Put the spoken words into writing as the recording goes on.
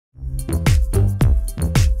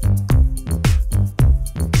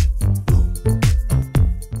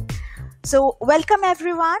So welcome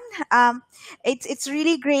everyone. It's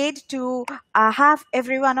really great to have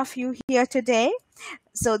every one of you here today.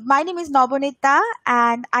 So my name is Nobonita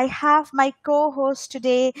and I have my co-host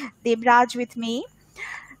today, Debraj, with me.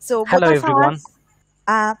 So both Hello, of everyone. us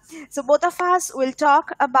uh, both of us will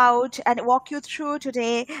talk about and walk you through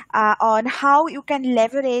today on how you can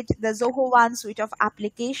leverage the Zoho One suite of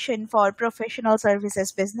application for professional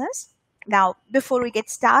services business. Now, before we get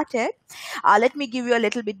started, let me give you a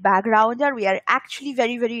little bit background. We are actually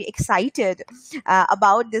very, very excited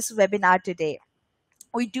about this webinar today.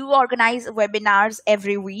 We do organize webinars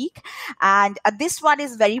every week, and this one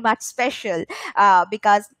is very much special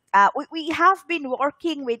because we have been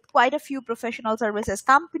working with quite a few professional services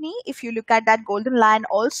company. If you look at that, GoldenLion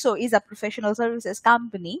also is a professional services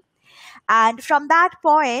company. And from that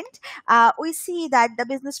point, we see that the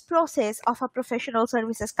business process of a professional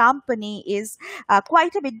services company is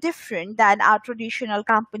quite a bit different than our traditional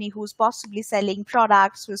company who's possibly selling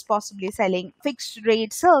products, who's possibly selling fixed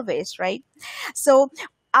rate service, right? So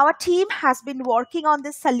our team has been working on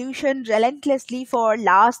this solution relentlessly for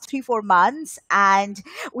last 3-4 months, and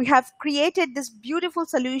we have created this beautiful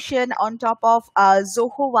solution on top of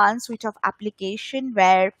Zoho One suite of application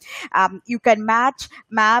where you can map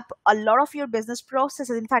a lot of your business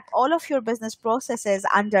processes, in fact all of your business processes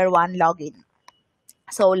under one login.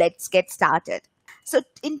 So let's get started. So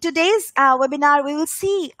in today's webinar, we will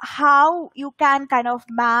see how you can kind of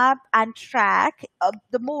map and track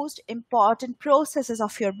the most important processes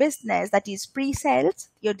of your business, that is pre-sales,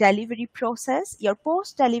 your delivery process, your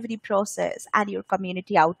post-delivery process, and your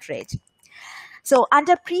community outreach. So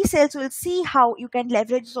under pre-sales, we'll see how you can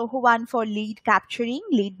leverage Zoho One for lead capturing,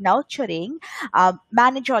 lead nurturing,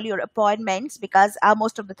 manage all your appointments, because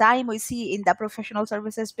most of the time we see in the professional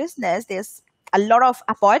services business, there's a lot of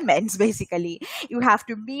appointments. Basically, you have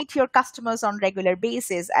to meet your customers on regular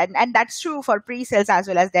basis, and that's true for pre-sales as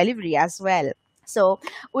well as delivery as well. So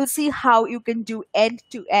we'll see how you can do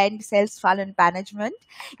end-to-end sales funnel management.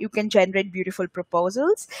 You can generate beautiful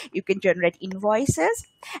proposals. You can generate invoices.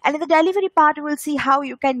 And in the delivery part, we'll see how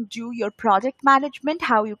you can do your project management,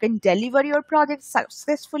 how you can deliver your project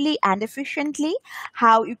successfully and efficiently,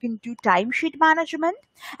 how you can do timesheet management.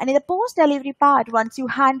 And in the post-delivery part, once you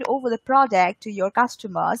hand over the product to your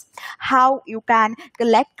customers, how you can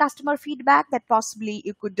collect customer feedback that possibly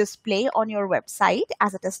you could display on your website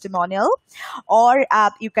as a testimonial, or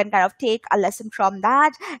you can kind of take a lesson from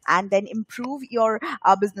that and then improve your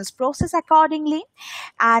business process accordingly.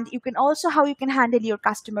 And you can also how you can handle your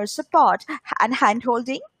customer support and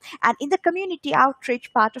handholding. And in the community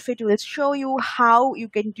outreach part of it, will show you how you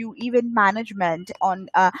can do event management on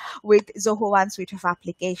with Zoho One suite of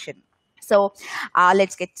application. So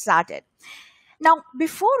let's get started. Now,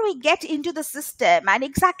 before we get into the system and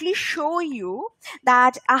exactly show you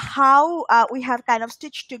that how we have kind of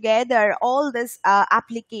stitched together all these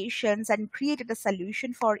applications and created a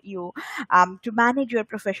solution for you to manage your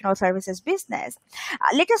professional services business,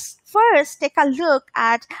 let us first take a look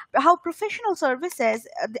at how professional services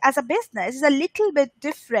as a business is a little bit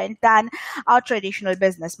different than our traditional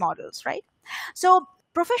business models, right? So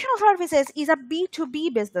professional services is a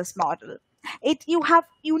B2B business model. You have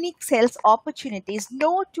unique sales opportunities.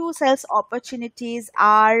 No two sales opportunities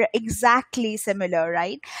are exactly similar,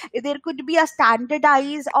 right? There could be a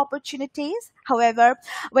standardized opportunities. However,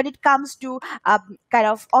 when it comes to kind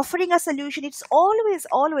of offering a solution, it's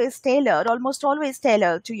always tailored, almost always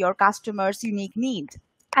tailored to your customer's unique need.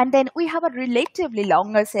 And then we have a relatively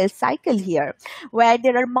longer sales cycle here where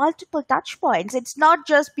there are multiple touch points. It's not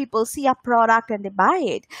just people see a product and they buy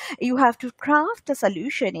it. You have to craft a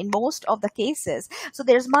solution in most of the cases. So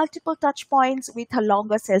there's multiple touch points with a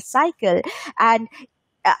longer sales cycle. And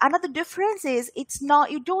another difference is it's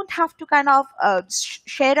not, you don't have to kind of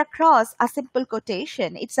share across a simple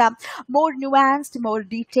quotation. It's a more nuanced, more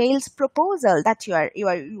detailed proposal that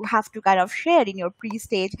you have to kind of share in your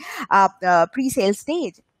pre-sale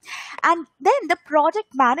stage. And then the project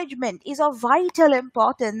management is of vital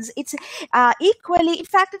importance. It's equally, in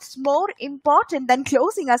fact, it's more important than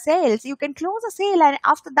closing a sales. You can close a sale, and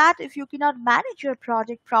after that, if you cannot manage your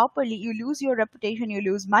project properly, you lose your reputation, you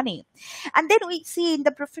lose money. And then we see in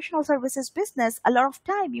the professional services business, a lot of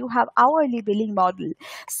time you have hourly billing model.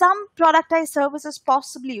 Some productized services,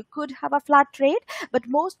 possibly you could have a flat rate, but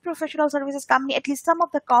most professional services company, at least some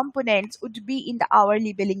of the components would be in the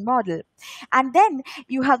hourly billing model. And then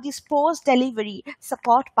you have this post delivery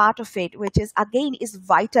support part of it, which is again is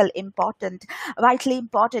vitally important.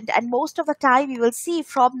 And most of the time you will see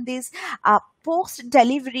from these post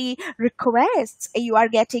delivery requests, you are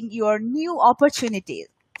getting your new opportunities.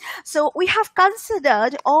 So we have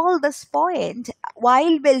considered all this point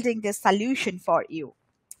while building this solution for you.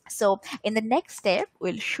 So in the next step,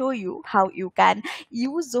 we'll show you how you can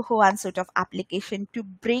use Zoho One suite of application to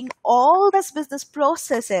bring all this business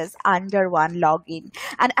processes under one login.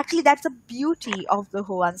 And actually, that's the beauty of the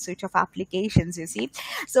Zoho One suite of applications, you see.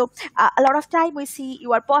 So a lot of time we see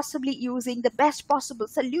you are possibly using the best possible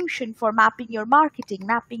solution for mapping your marketing,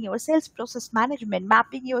 mapping your sales process management,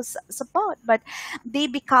 mapping your support, but they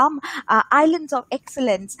become islands of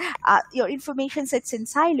excellence. Your information sits in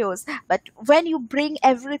silos, but when you bring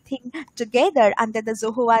everything together under the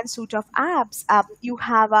Zoho One suite of apps, you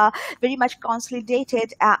have a very much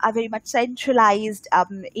consolidated, a very much centralized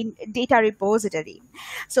in data repository.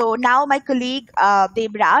 So now my colleague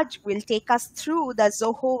Debraj will take us through the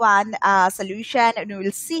Zoho One solution, and we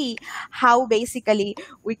will see how basically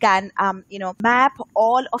we can map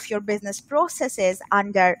all of your business processes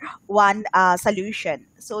under one solution.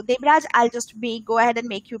 So Debraj, I'll just go ahead and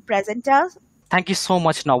make you presenter. Thank you so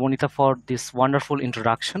much, Navanita, for this wonderful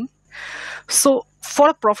introduction. So for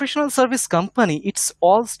a professional service company, it's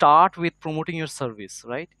all start with promoting your service,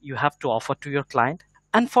 right? You have to offer to your client.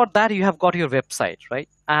 And for that, you have got your website, right?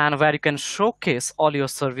 And where you can showcase all your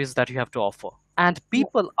service that you have to offer. And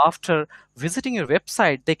people, after visiting your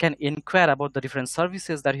website, they can inquire about the different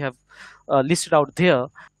services that you have listed out there.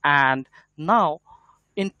 And now,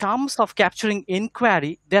 in terms of capturing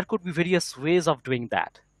inquiry, there could be various ways of doing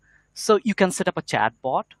that. So you can set up a chat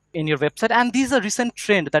bot in your website, and this is a recent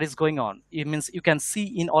trend that is going on. It means you can see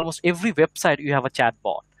in almost every website you have a chat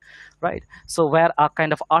bot, right? So where a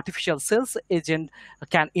kind of artificial sales agent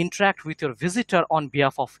can interact with your visitor on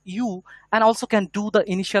behalf of you, and also can do the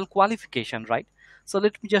initial qualification, right? So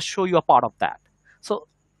let me just show you a part of that. So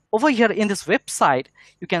over here in this website,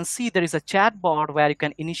 you can see there is a chat bot where you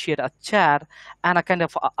can initiate a chat, and a kind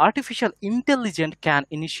of artificial intelligence can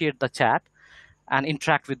initiate the chat and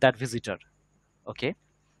interact with that visitor. Okay,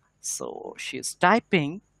 so she's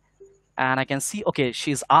typing, and I can see, okay,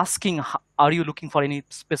 she's asking, are you looking for any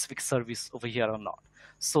specific service over here or not?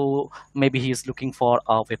 So maybe he is looking for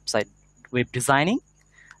a website, web designing,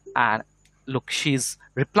 and look, she's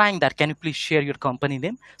replying that, can you please share your company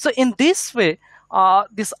name? So in this way,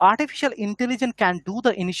 this artificial intelligence can do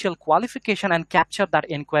the initial qualification and capture that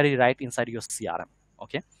inquiry right inside your CRM.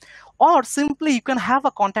 Okay, or simply you can have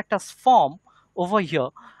a contact us form over here,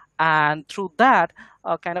 and through that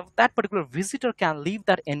kind of that particular visitor can leave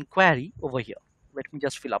that inquiry over here. Let me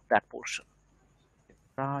just fill up that portion.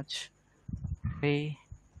 Raj, hey,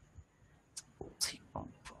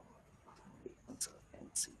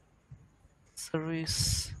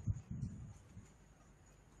 service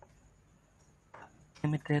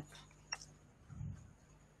limited,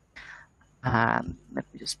 and let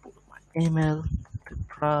me just put my email,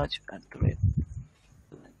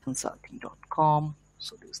 raj@consulting.com.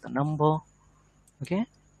 So this is the number, okay,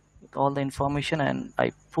 with all the information, and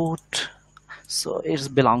I put, so it's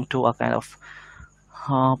belong to a kind of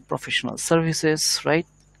professional services, right?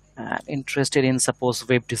 And interested in suppose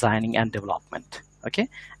web designing and development. Okay,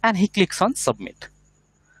 and he clicks on submit.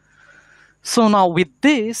 So now with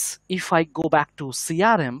this, if I go back to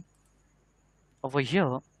CRM over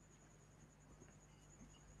here,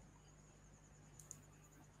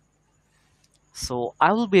 so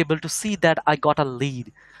I will be able to see that I got a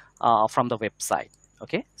lead from the website.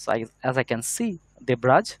 Okay, so as I can see,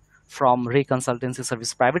 Debraj from Ray Consultancy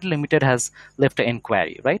Service Private Limited has left an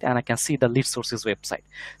inquiry, right? And I can see the lead sources website.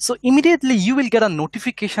 So immediately you will get a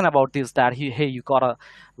notification about this, that hey, you got a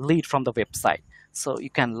lead from the website. So you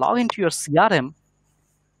can log into your CRM,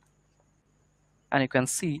 and you can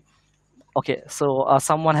see, okay, so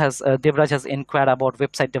someone has, Debraj has inquired about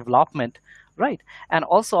website development, right? And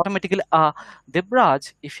also automatically,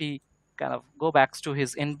 Debraj, if he kind of go back to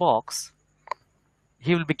his inbox,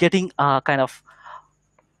 he will be getting a kind of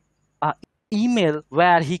email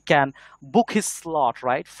where he can book his slot,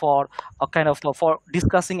 right, for a kind of for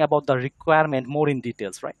discussing about the requirement more in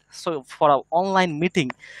details, right? So for an online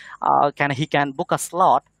meeting, he can book a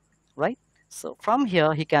slot, right? So from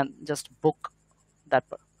here he can just book that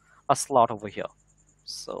a slot over here.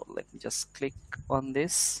 So let me just click on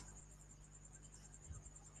this.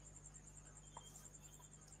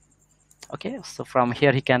 Okay, so from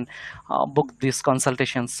here he can book this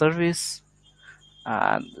consultation service.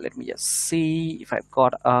 And let me just see if I've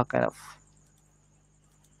got a kind of,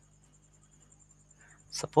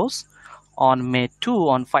 suppose on May 2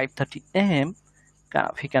 on 5:30 AM, kind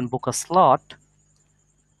of he can book a slot.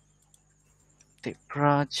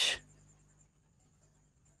 Debraj,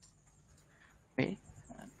 okay,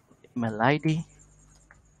 email ID,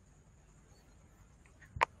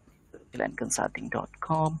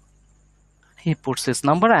 GoldenLionConsulting.com. He puts his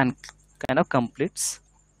number and kind of completes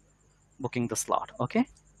booking the slot. Okay,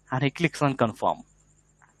 and he clicks on confirm.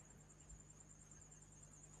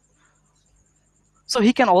 So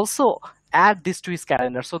he can also add this to his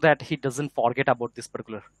calendar so that he doesn't forget about this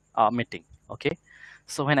particular meeting. Okay,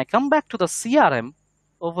 so when I come back to the CRM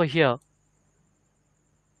over here,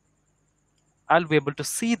 I'll be able to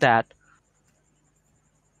see that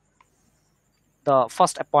the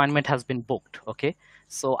first appointment has been booked. Okay,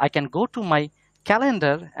 so I can go to my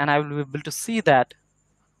calendar and I will be able to see that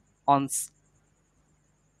on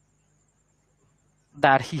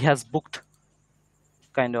that he has booked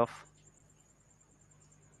kind of,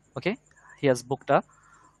 okay, he has booked a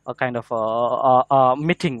kind of a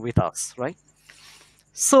meeting with us, right?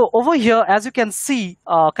 So over here, as you can see,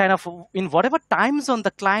 kind of in whatever time zone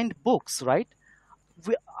the client books, right?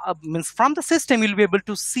 We, means from the system, you'll be able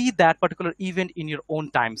to see that particular event in your own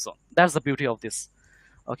time zone. That's the beauty of this.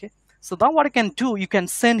 Okay. So now what you can do, you can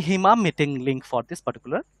send him a meeting link for this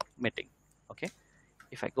particular meeting. Okay.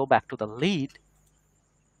 If I go back to the lead,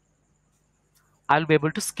 I'll be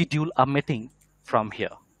able to schedule a meeting from here.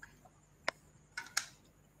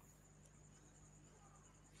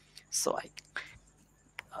 So I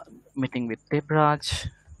meeting with Debraj.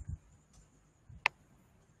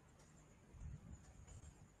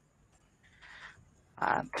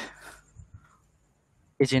 And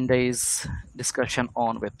agenda is discussion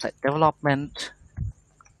on website development.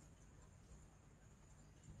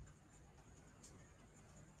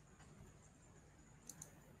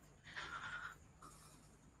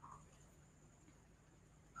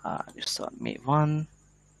 It's on May 1.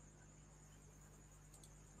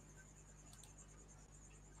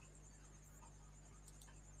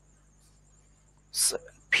 So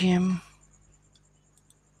PM.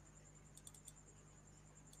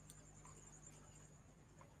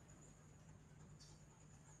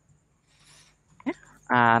 Okay.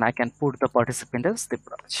 And I can put the participant as the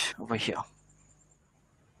branch over here.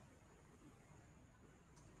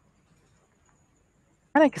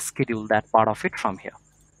 And I can schedule that part of it from here.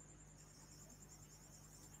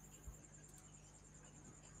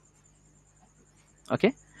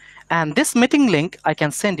 Okay. And this meeting link, I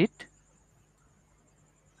can send it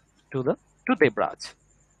to the branch.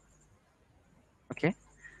 Okay.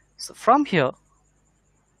 So from here,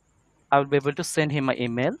 I will be able to send him an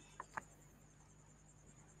email.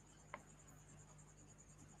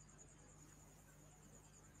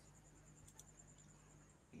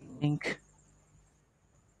 Link.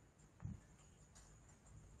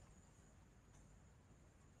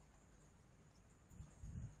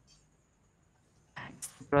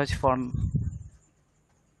 Branch form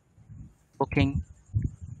booking.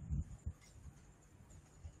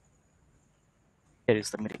 Here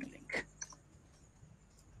is the meeting link.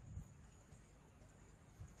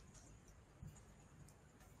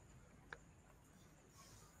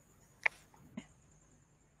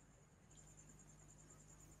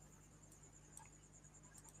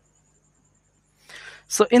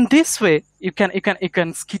 So in this way, you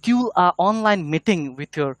can schedule an online meeting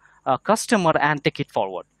with your customer and take it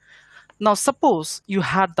forward. Now, suppose you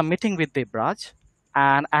had the meeting with Debraj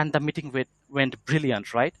and the meeting went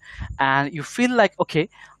brilliant, right? And you feel like, okay,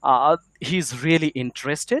 he's really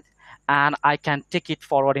interested and I can take it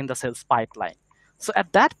forward in the sales pipeline. So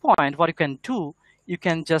at that point, what you can do, you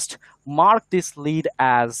can just mark this lead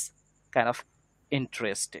as kind of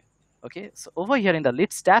interested. Okay, so over here in the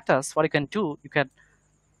lead status, what you can do, you can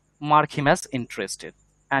mark him as interested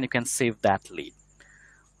and you can save that lead.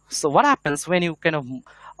 So what happens when you kind of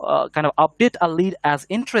update a lead as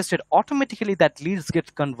interested, automatically that leads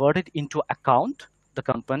get converted into account, the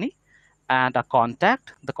company, and a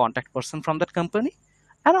contact, the contact person from that company.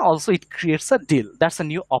 And also it creates a deal. That's a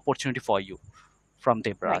new opportunity for you from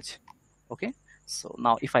Debraj. Right. Okay. So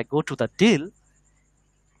now if I go to the deal,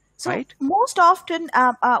 so right? Most often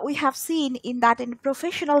we have seen in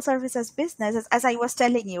professional services business, as I was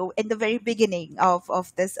telling you in the very beginning of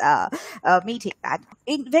this meeting, that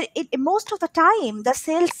in most of the time the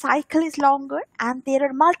sales cycle is longer and there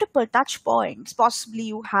are multiple touch points. Possibly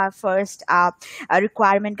you have first a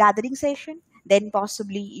requirement gathering session, then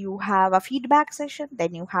possibly you have a feedback session,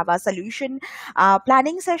 then you have a solution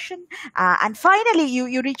planning session, and finally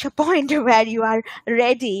you reach a point where you are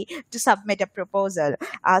ready to submit a proposal.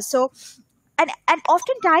 And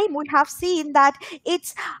oftentimes we have seen that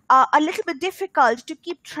it's a little bit difficult to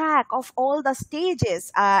keep track of all the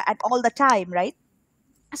stages at all the time, right?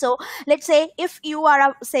 So let's say if you are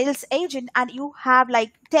a sales agent and you have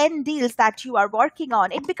like 10 deals that you are working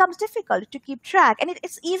on, it becomes difficult to keep track, and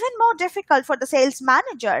it's even more difficult for the sales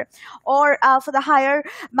manager or for the higher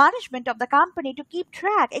management of the company to keep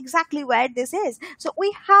track exactly where this is. So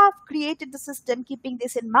we have created the system keeping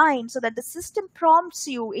this in mind, so that the system prompts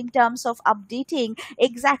you in terms of updating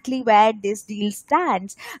exactly where this deal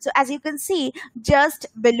stands. So as you can see, just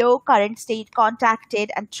below current state,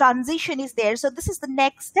 contacted, and transition is there. So this is the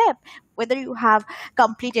next step, whether you have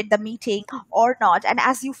completed the meeting or not. And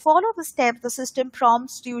as you follow the steps, the system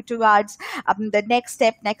prompts you towards the next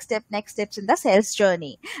step, next step, next steps in the sales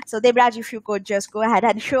journey. So Debraj, if you could just go ahead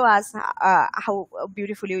and show us how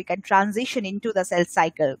beautifully we can transition into the sales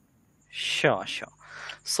cycle. Sure, sure.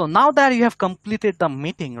 So now that you have completed the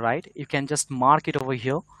meeting, right, you can just mark it over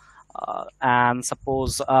here. And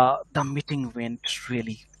suppose the meeting went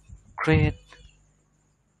really great.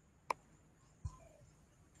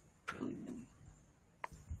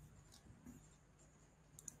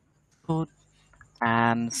 Good.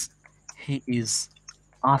 And he is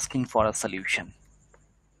asking for a solution.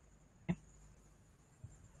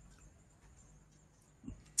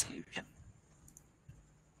 Solution.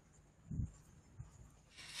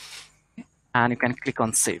 And you can click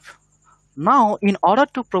on save. Now, in order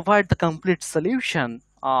to provide the complete solution,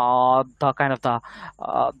 the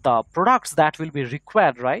products that will be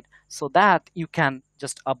required, right? So that you can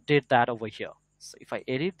just update that over here. So if I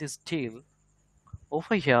edit this deal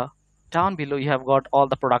over here, down below you have got all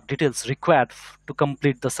the product details required to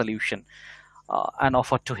complete the solution and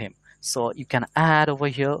offer to him. So you can add over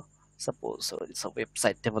here. Suppose so it's a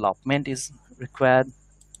website development is required.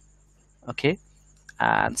 Okay,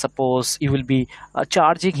 and suppose you will be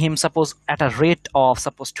charging him suppose at a rate of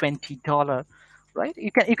suppose $20, right?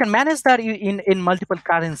 You can manage that in multiple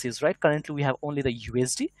currencies, right? Currently we have only the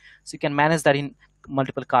USD, so you can manage that in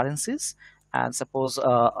multiple currencies. And suppose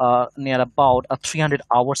near about 300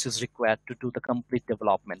 hours is required to do the complete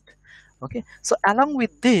development. Okay, so along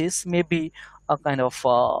with this, maybe a kind of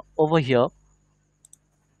over here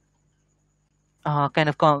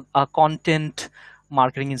content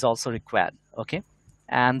marketing is also required. Okay,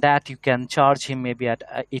 and that you can charge him maybe at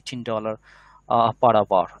 $18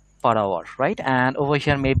 per hour, right? And over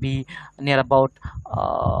here maybe near about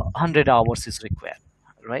 100 hours is required,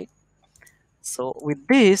 right? So with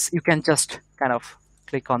this you can just kind of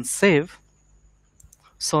click on save.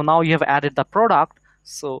 So now you have added the product.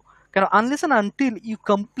 So kind of unless and until you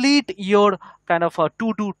complete your kind of a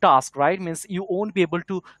to do task, right, means you won't be able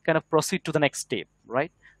to kind of proceed to the next step,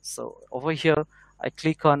 right? So over here I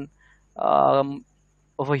click on um,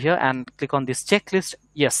 over here and click on this checklist.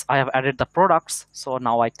 Yes, I have added the products. So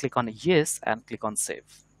now I click on yes and click on save,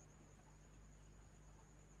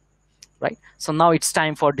 right? So now it's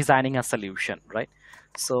time for designing a solution, right?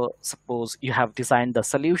 So suppose you have designed the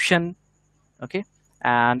solution. Okay,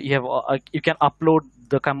 and you have you can upload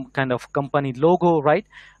the kind of company logo, right,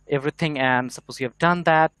 everything. And suppose you have done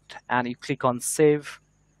that and you click on save.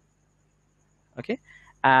 Okay,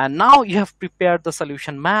 and now you have prepared the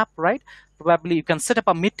solution map, right? Probably you can set up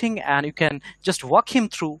a meeting and you can just walk him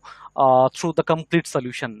through the complete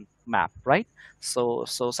solution map, right? So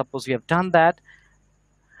suppose you have done that,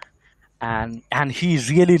 and he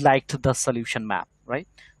really liked the solution map, right?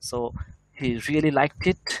 So he really liked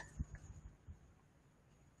it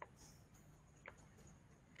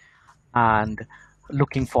and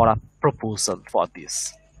looking for a proposal for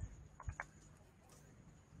this.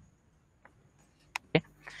 Okay,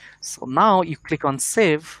 so now you click on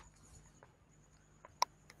save.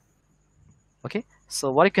 Okay,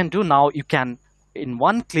 so what you can do now, you can in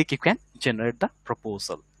one click you can generate the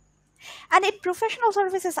proposal. And in professional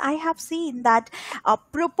services, I have seen that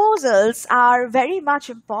proposals are very much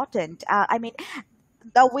important. I mean,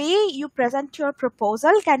 the way you present your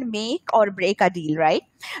proposal can make or break a deal, right?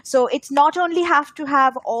 So it's not only have to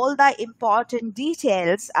have all the important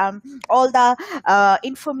details, all the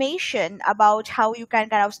information about how you can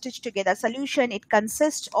kind of stitch together a solution. It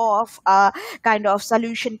consists of kind of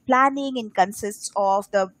solution planning. It consists of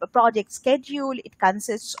the project schedule. It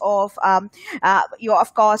consists of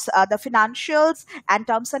of course the financials and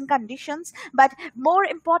terms and conditions. But more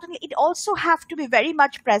importantly, it also have to be very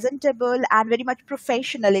much presentable and very much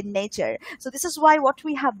professional in nature. So this is why what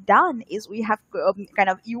we have done is we have kind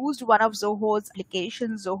of used one of Zoho's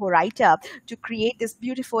applications, Zoho Writer, to create this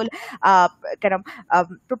beautiful kind of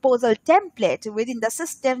proposal template within the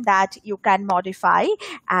system that you can modify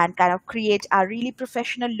and kind of create a really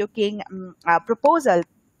professional looking proposal.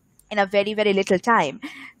 in a very, very little time.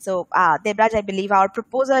 So, Debraj, I believe our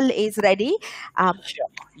proposal is ready. Sure.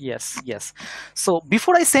 Yes, yes. So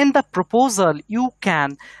before I send the proposal, you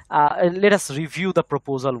can let us review the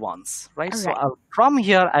proposal once, right? All So right. from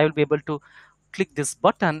here, I will be able to click this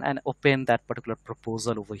button and open that particular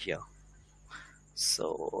proposal over here.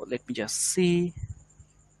 So let me just see.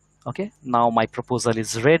 Okay, now my proposal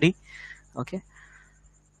is ready. Okay,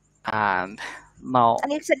 and now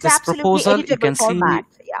And it's this absolutely proposal you editable can see. format.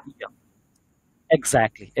 Yeah. Yeah,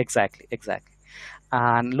 exactly.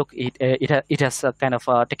 And look, it has kind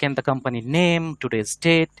of taken the company name, today's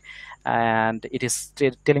date, and it is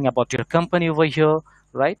telling about your company over here,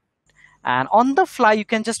 right? And on the fly you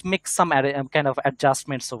can just make some kind of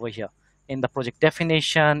adjustments over here in the project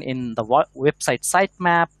definition, in the website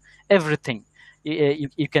sitemap, everything.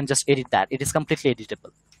 You can just edit that. It is completely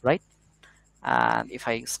editable, right? And if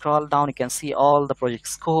I scroll down, you can see all the project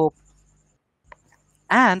scope.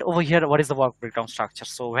 And over here, what is the work breakdown structure?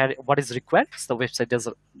 So where what is required is the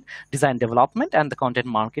website design development and the content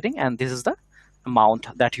marketing, and this is the amount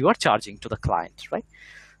that you are charging to the client, right?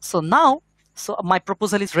 So now, so my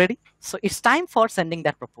proposal is ready. So it's time for sending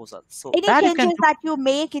that proposal. So Any that you can changes do. that you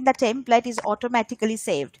make in the template is automatically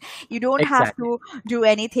saved. You don't have Exactly, to do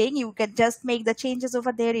anything. You can just make the changes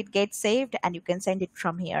over there. It gets saved and you can send it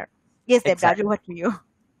from here. Yes, Debraj, exactly, over to you.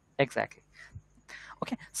 exactly.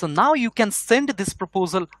 Okay, so now you can send this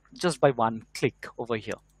proposal just by one click over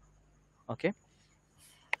here. Okay,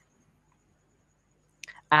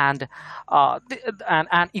 and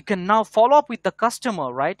and you can now follow up with the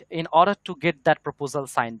customer, right, in order to get that proposal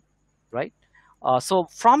signed, right? So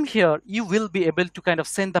from here you will be able to kind of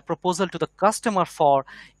send the proposal to the customer for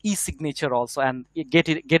e-signature also, and you get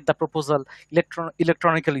the proposal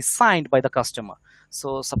electronically signed by the customer.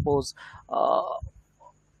 So suppose uh,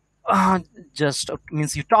 just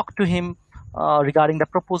means you talk to him regarding the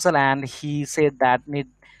proposal, and he said that need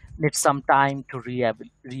some time to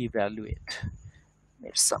reevaluate,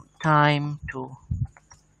 need some time to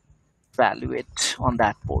evaluate on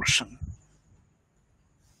that portion.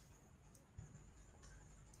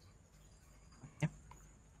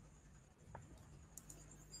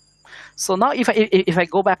 So now if I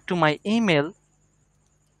go back to my email,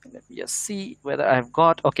 let me just see whether I've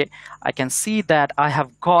got, okay, I can see that I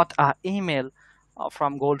have got an email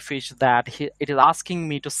from Goldfish that it is asking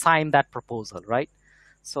me to sign that proposal, right?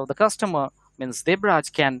 So the customer, means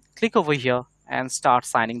Debraj, can click over here and start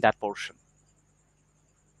signing that portion.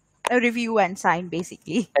 A review and sign,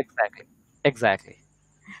 basically. Exactly, exactly.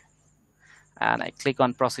 And I click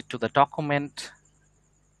on proceed to the document.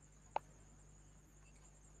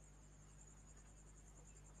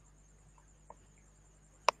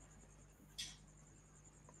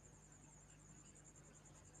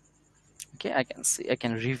 Okay, I can see, I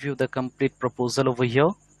can review the complete proposal over here.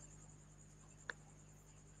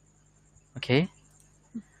 Okay,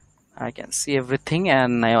 I can see everything,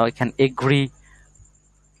 and now I can agree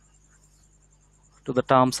to the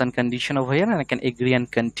terms and condition over here, and I can agree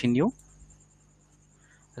and continue.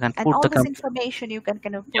 I can And put all the this information you can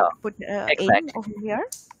kind of yeah, put in exactly, over here.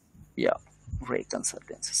 yeah, Ray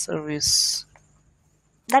consultancy service.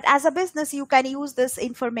 That as a business, you can use this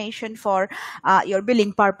information for your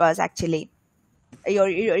billing purpose, actually. Your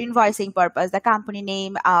invoicing purpose, the company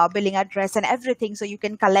name, billing address, and everything. So you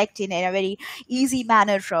can collect in a very easy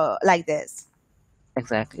manner like this.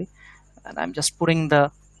 Exactly, and I'm just putting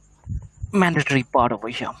the mandatory part over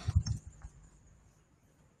here,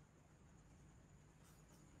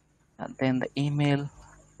 and then the email,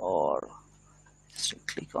 or just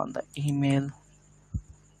click on the email.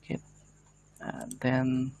 Okay, and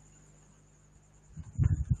then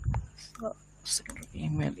signature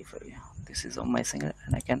email. If I, this is on my signature,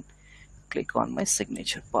 and I can click on my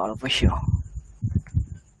signature part over here.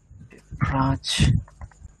 Raj,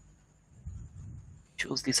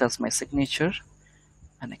 choose this as my signature,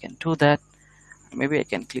 and I can do that. Maybe I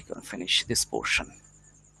can click on finish this portion.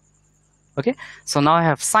 Okay, so now I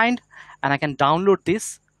have signed, and I can download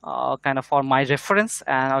this kind of for my reference,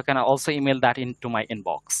 and I can also email that into my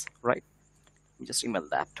inbox, right? Just email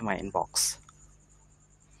that to my inbox.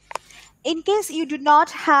 In case you do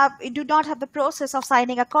not have the process of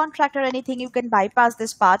signing a contract or anything, you can bypass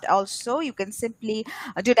this part also. You can simply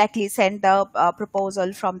directly send the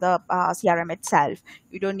proposal from the CRM itself.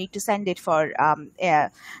 You don't need to send it for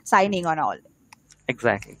signing on all.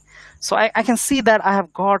 Exactly. So I can see that I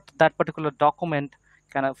have got that particular document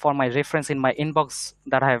kind of for my reference in my inbox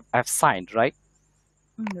that I've signed, right?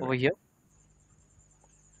 Over Right. here.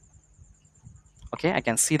 Okay, I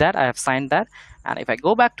can see that I have signed that. And if I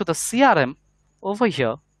go back to the CRM over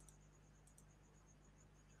here,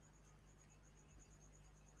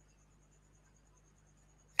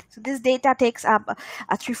 this data takes up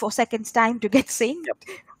 3-4 seconds time to get synced. Yep.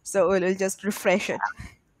 So we'll just refresh it.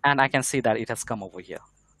 And I can see that it has come over here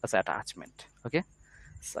as attachment. Okay,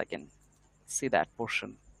 so I can see that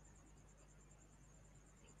portion.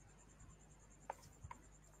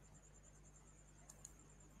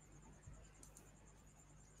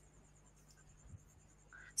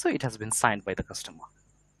 So it has been signed by the customer.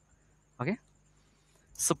 Okay,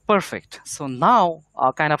 so perfect. So now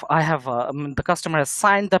I have the customer has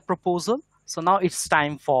signed the proposal. So now it's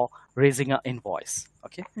time for raising an invoice.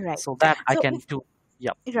 Okay, Right. so that I So can if do.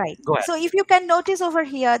 Yep, Right. go ahead. So if you can notice over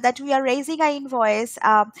here that we are raising our invoice,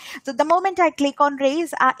 so the moment I click on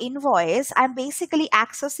raise our invoice, I'm basically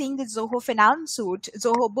accessing the Zoho Finance suite,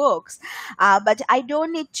 Zoho Books, but I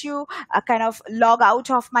don't need to kind of log out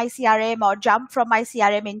of my CRM or jump from my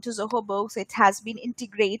CRM into Zoho Books. It has been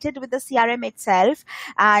integrated with the CRM itself,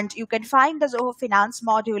 and you can find the Zoho Finance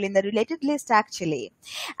module in the related list actually.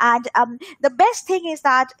 And the best thing is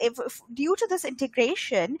that if due to this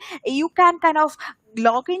integration, you can kind of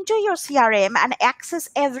log into your CRM and access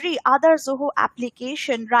every other Zoho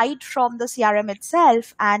application right from the CRM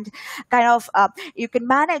itself, and kind of you can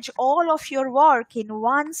manage all of your work in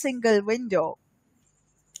one single window.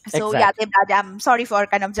 So yeah, Exactly. Debraj, I'm sorry for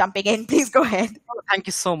kind of jumping in. Please go ahead. Thank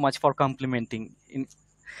you so much for complimenting.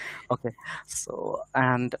 Okay, so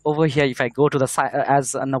and over here, if I go to the site,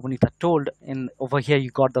 as Navunita told, in over here you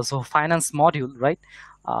got the Zoho Finance module, right?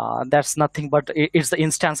 That's nothing but it's the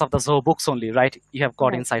instance of the Zoho Books only, right? You have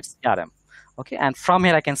got Right. inside CRM. Okay, and from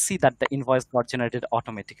here I can see that the invoice got generated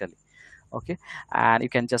automatically. Okay, and you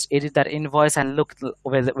can just edit that invoice and look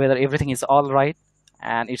whether everything is all right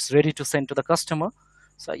and it's ready to send to the customer.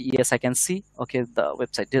 So yes, I can see. Okay, the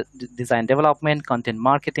website design development, content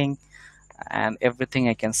marketing, and everything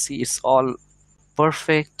I can see it's all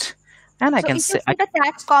perfect. And I So can if you say see the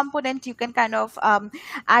tax component, you can kind of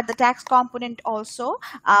add the tax component also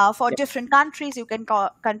for yep, different countries. You can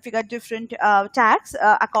configure different tax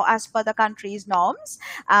as per the country's norms,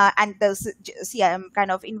 and the CM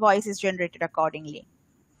kind of invoice is generated accordingly.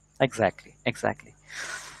 exactly.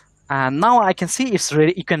 And now I can see it's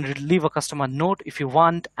ready. You can leave a customer note if you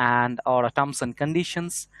want, and or a terms and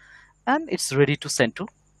conditions, and it's ready to send to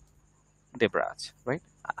Debraj, right?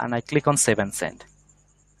 And I click on save and send.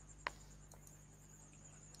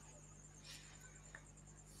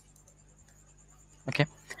 Okay,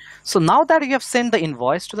 so now that you have sent the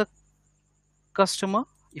invoice to the customer,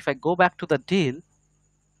 if I go back to the deal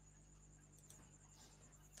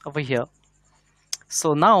over here,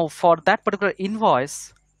 so now for that particular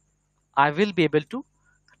invoice I will be able to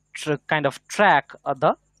kind of track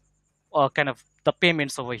the kind of the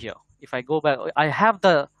payments over here. If I go back, I have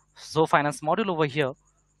the Zoho Finance module over here.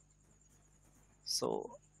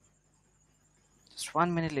 So just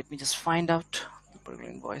 1 minute, let me just find out the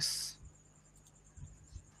particular invoice.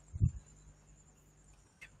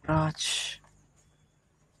 Raj,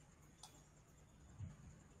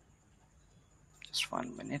 just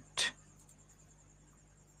 1 minute.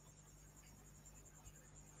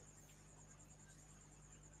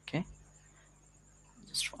 Okay,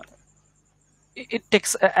 just one. It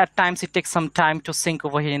takes at times it takes some time to sync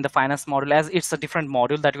over here in the finance module, as it's a different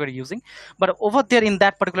module that we're using. But over there in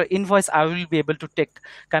that particular invoice I will be able to take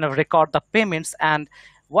kind of record the payments, and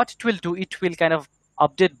what it will do, it will kind of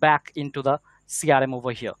update back into the CRM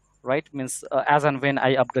over here, right? Means as and when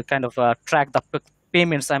I update kind of track the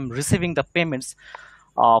payments, I'm receiving the payments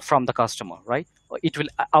from the customer, right? It will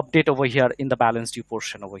update over here in the balance due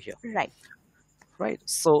portion over here, Right. right?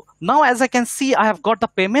 So now as I can see I have got the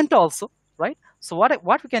payment also, right? So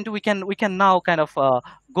what we can do, we can now kind of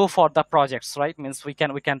go for the projects, right? Means we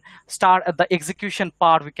can start at the execution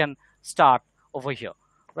part, we can start over here,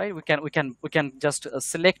 right? We can just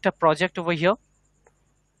select a project over here.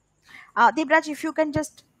 Debraj, if you can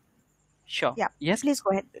just, Sure. yeah, Yes. please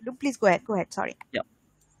go ahead. Please go ahead. Go ahead. Sorry. Yeah,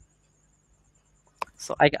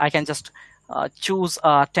 so I can just choose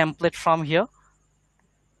a template from here,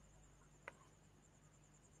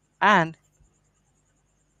 and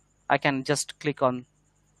I can just click on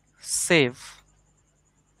save.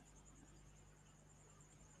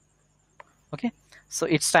 Okay, so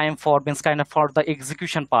it's time for means kind of for the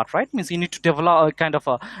execution part, right? Means you need to develop kind of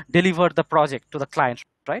deliver the project to the client,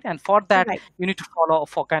 right? And for that Right. you need to follow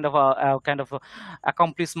for kind of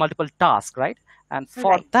accomplish multiple tasks, right? And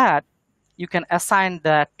for Right. that you can assign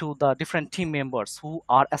that to the different team members who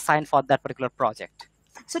are assigned for that particular project.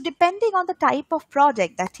 So depending on the type of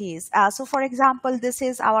project that is, so for example, this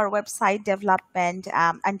is our website development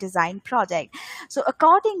and design project. So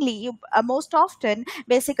accordingly, most often,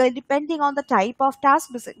 basically, depending on the type of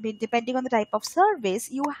task, depending on the type of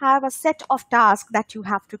service, you have a set of tasks that you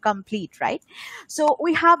have to complete, right? So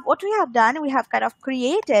what we have done, we have kind of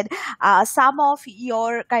created some of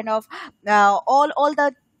your kind of all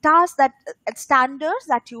the tasks that standards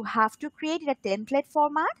that you have to create in a template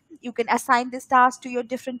format. You can assign this task to your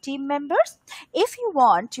different team members. If you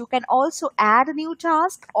want, you can also add a new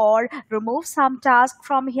task or remove some task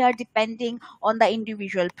from here depending on the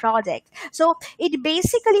individual project. So it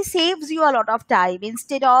basically saves you a lot of time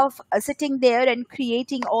instead of sitting there and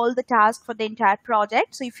creating all the tasks for the entire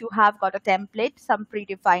project. So if you have got a template, some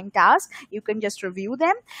predefined tasks, you can just review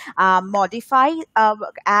them, modify,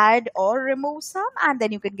 add or remove some, and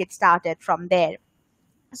then you can get started from there.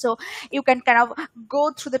 So you can kind of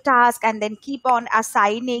go through the task and then keep on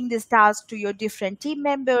assigning this task to your different team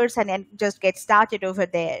members and then just get started over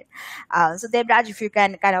there. So Debraj, if you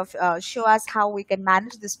can kind of show us how we can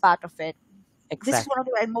manage this part of it. This is one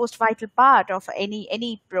Exactly. of the most vital part of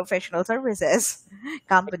any professional services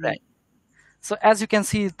company. Exactly. So as you can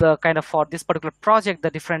see, the kind of for this particular project, the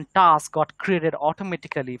different tasks got created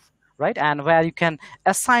automatically, right? And where you can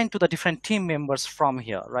assign to the different team members from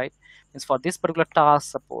here, right? Means for this particular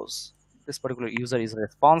task, suppose this particular user is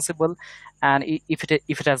responsible, and if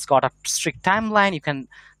it has got a strict timeline, you can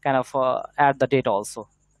kind of add the date also,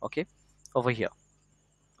 okay, over here.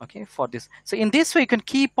 Okay, for this, so in this way you can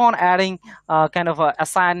keep on adding kind of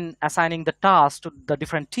assigning the task to the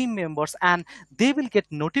different team members, and they will get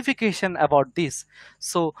notification about this,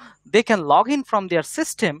 so they can log in from their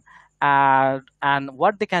system, and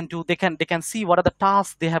what they can do, they can see what are the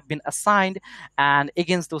tasks they have been assigned, and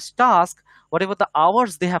against those tasks, whatever the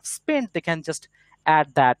hours they have spent, they can just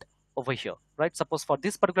add that over here, right? Suppose for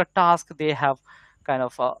this particular task they have kind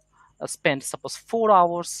of spent suppose 4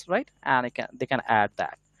 hours, right? And they can add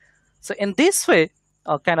that. So in this way,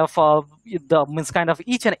 kind of the means kind of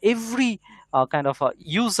each and every kind of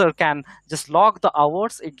user can just log the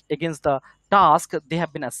hours against the task they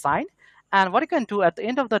have been assigned, and what you can do at the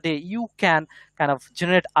end of the day, you can kind of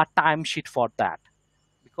generate a timesheet for that,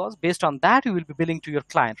 because based on that you will be billing to your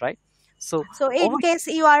client, right? So So over in case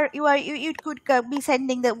you could be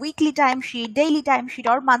sending the weekly timesheet, daily timesheet,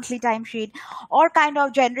 or monthly timesheet, or kind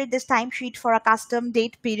of generate this timesheet for a custom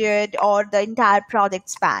date period or the entire project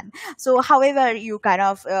span. So however you kind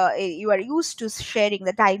of you are used to sharing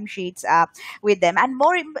the timesheets with them, and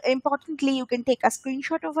more importantly, you can take a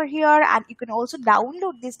screenshot over here, and you can also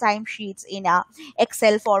download these timesheets in a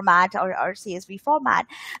Excel format or CSV format,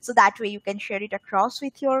 so that way you can share it across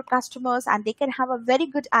with your customers and they can have a very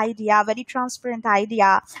good idea, very transparent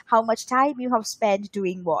idea how much time you have spent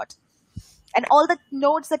doing what. And all the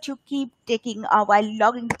notes that you keep taking while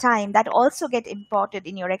logging the time, that also get imported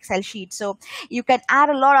in your Excel sheet, so you can add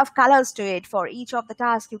a lot of colors to it. For each of the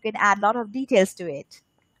tasks you can add a lot of details to it.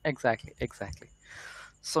 exactly.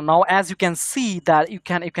 So now as you can see that you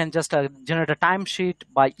can just generate a timesheet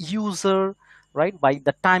by user, right? By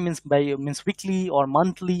the time means weekly or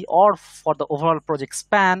monthly or for the overall project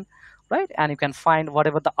span, right? And you can find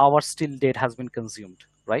whatever the hours till date has been consumed,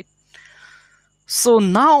 right? So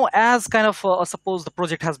now as kind of suppose the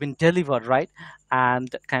project has been delivered, right?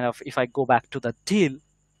 And kind of if I go back to the deal,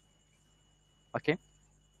 okay,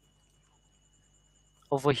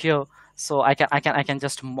 over here, so I can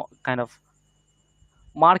just kind of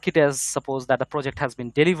mark it as suppose that the project has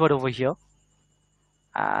been delivered over here,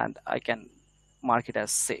 and I can mark it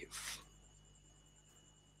as save.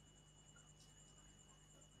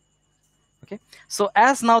 Okay, so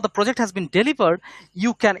as now the project has been delivered,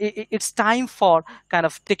 it's time for kind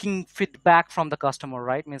of taking feedback from the customer,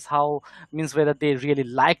 right? Means how, means whether they really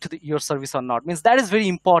liked your service or not, means that is very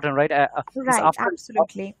important, right? Means Right, after,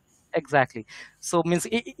 absolutely. exactly. So means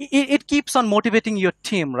it keeps on motivating your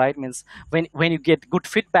team, right? Means when you get good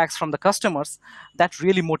feedbacks from the customers, that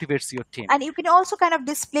really motivates your team. And you can also kind of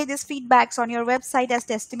display these feedbacks on your website as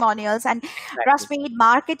testimonials, and Exactly. trust me, in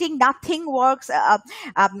marketing nothing works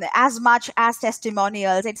as much as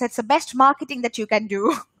testimonials. It's the best marketing that you can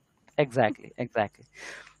do. Exactly.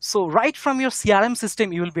 So right from your CRM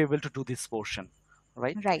system, you will be able to do this portion,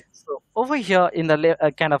 right? Right. So over here in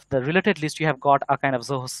the kind of the related list, you have got a kind of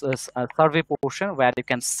Zoho survey portion where you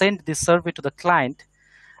can send this survey to the client,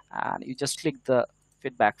 and you just click the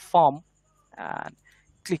feedback form and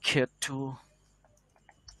click here to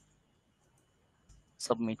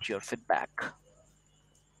submit your feedback.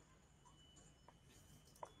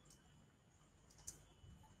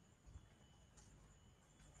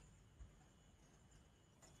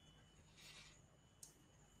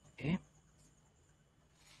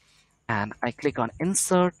 and I click on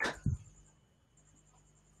insert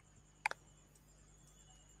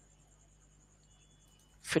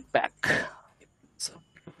feedback. So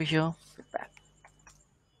over here, feedback,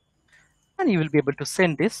 and you will be able to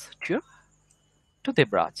send this to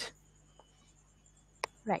Debraj.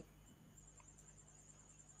 Right.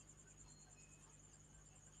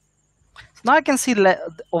 So now I can see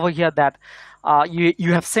over here that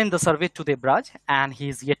you have sent the survey to Debraj and he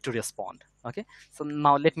is yet to respond. Okay, so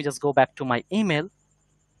now let me just go back to my email.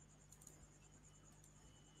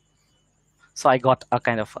 So I got a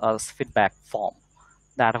kind of a feedback form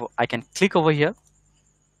that I can click over here,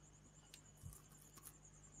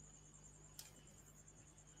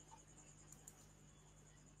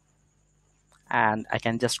 and I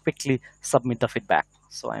can just quickly submit the feedback.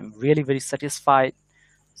 So I'm really very satisfied,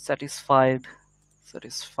 satisfied,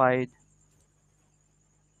 satisfied,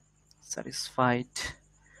 satisfied,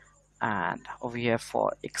 and over here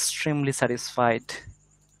for extremely satisfied.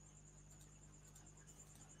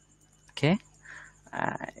 Okay,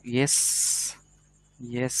 yes,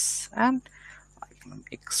 yes, and I'm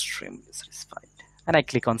extremely satisfied. And I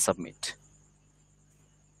click on submit.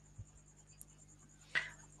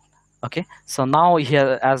 Okay, so now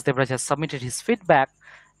here, as Debraj has submitted his feedback,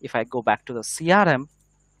 if I go back to the CRM,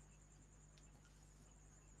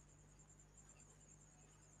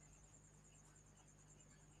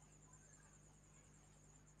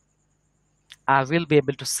 I will be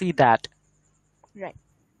able to see that. Right.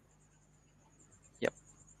 Yep,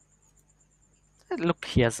 look,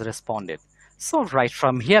 he has responded. So right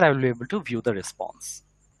from here, I will be able to view the response.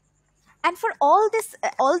 And for all this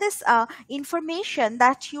information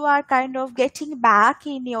that you are kind of getting back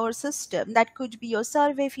in your system, that could be your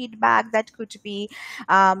survey feedback, that could be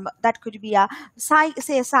a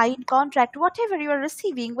say a signed contract, whatever you are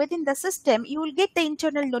receiving within the system, you will get the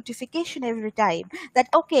internal notification every time that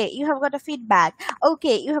okay, you have got a feedback,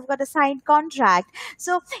 okay, you have got a signed contract.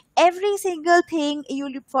 So every single thing you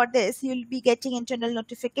look for this, you'll be getting internal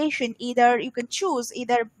notification. Either you can choose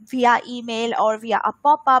either via email or via a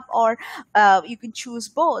pop-up, or you can choose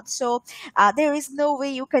both. So there is no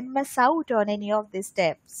way you can miss out on any of these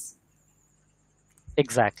steps.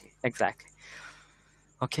 Exactly, exactly.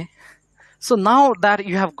 Okay. So now that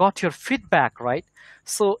you have got your feedback, right?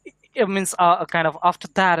 So it means kind of after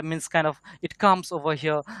that, it means kind of it comes over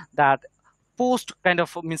here that post kind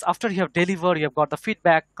of means after you have delivered, you have got the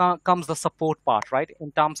feedback, comes the support part, right?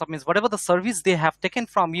 In terms of means whatever the service they have taken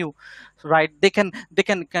from you, right? They can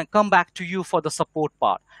come back to you for the support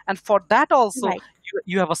part, and for that also Right.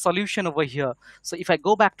 you have a solution over here. So if I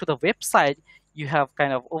go back to the website, you have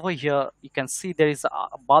kind of over here, you can see there is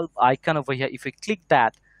a bulb icon over here. If we click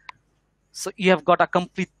that, so you have got a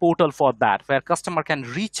complete portal for that where customer can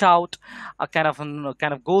reach out, kind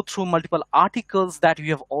of go through multiple articles that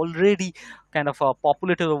you have already kind of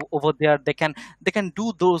populated over there. They can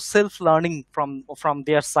do those self learning from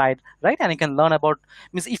their side, right? And you can learn about,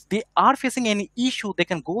 means if they are facing any issue, they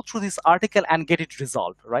can go through this article and get it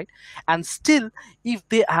resolved, right? And still, if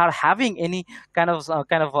they are having any kind of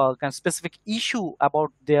specific issue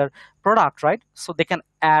about their product, right, so they can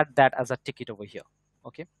add that as a ticket over here.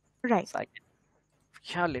 Okay, Right. so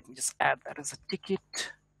yeah, let me just add that as a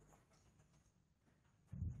ticket.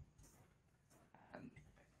 And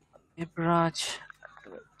Ibraj at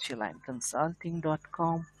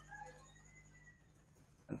GoldenLionConsulting.com.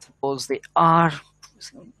 And suppose they are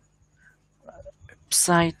using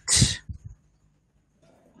website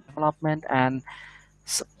development, and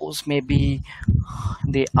suppose maybe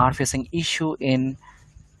they are facing issue in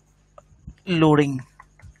loading,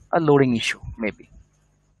 a loading issue maybe.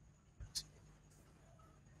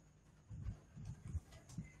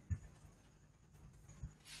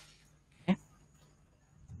 Okay.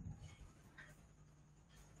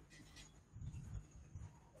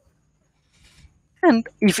 And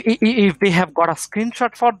if they have got a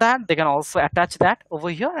screenshot for that, they can also attach that over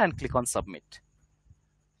here and click on submit.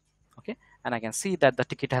 Okay, and I can see that the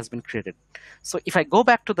ticket has been created. So if I go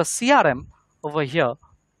back to the CRM over here,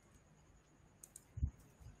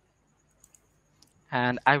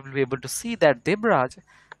 and I will be able to see that Debraj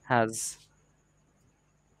has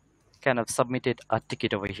kind of submitted a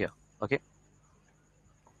ticket over here. Okay,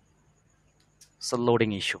 so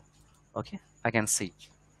loading issue. Okay, I can see,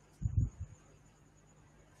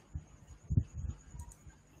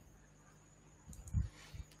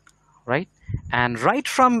 right? And right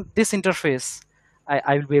from this interface,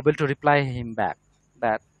 I will be able to reply him back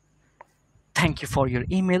that thank you for your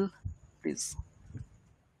email. Please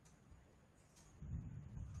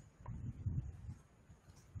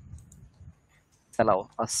allow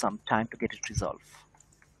us some time to get it resolved.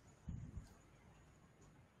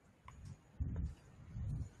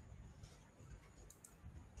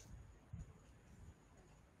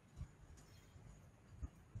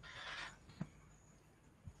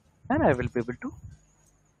 here, I will be able to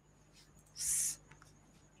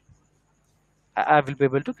I will be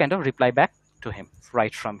able to kind of reply back to him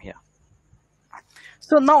right from here.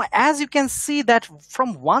 So now, as you can see that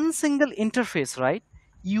from one single interface, right,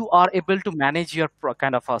 you are able to manage your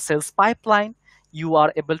kind of a sales pipeline. You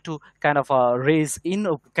are able to kind of raise in,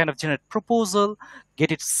 kind of generate proposal,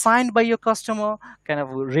 get it signed by your customer, kind of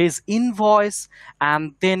raise invoice,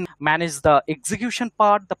 and then manage the execution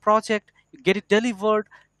part, the project, get it delivered,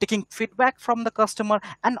 taking feedback from the customer,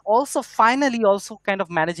 and also finally also kind of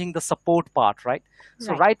managing the support part, right?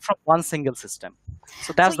 So Right. right from one single system.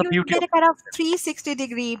 So So that's the you beauty get of a kind of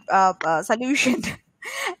 360-degree solution.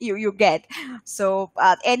 You get so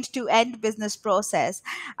end to end business process.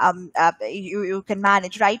 You can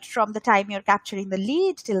manage right from the time you're capturing the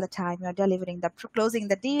lead till the time you're delivering the closing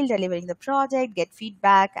the deal, delivering the project, get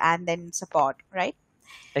feedback, and then support. Right.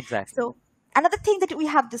 exactly. So another thing that we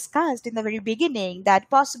have discussed in the very beginning that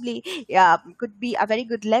possibly could be a very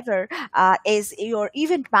good lever is your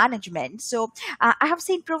event management. So I have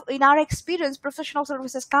seen in our experience, professional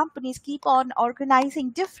services companies keep on organizing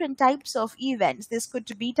different types of events. This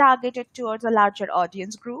could be targeted towards a larger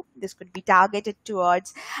audience group. This could be targeted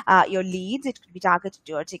towards your leads. It could be targeted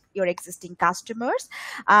towards your existing customers.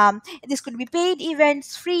 This could be paid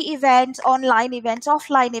events, free events, online events,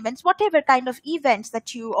 offline events, whatever kind of events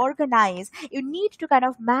that you organize. You need to kind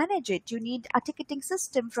of manage it. You need a ticketing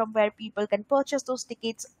system from where people can purchase those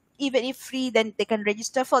tickets. Even if free, then they can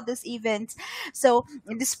register for this events. So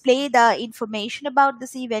display the information about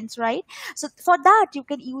this events, right? So for that, you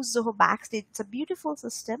can use Zoho Backstage. It's a beautiful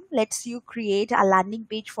system. Lets you create a landing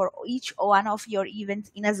page for each one of your events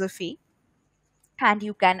in a Zoho, and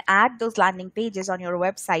you can add those landing pages on your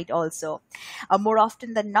website also. More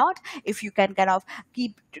often than not, if you can kind of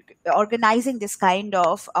keep organizing this kind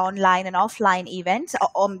of online and offline events,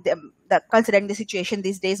 considering the situation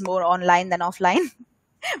these days more online than offline,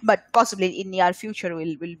 but possibly in near future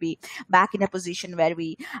we'll be back in a position where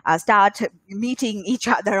we start meeting each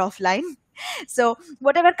other offline. So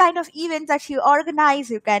whatever kind of events that you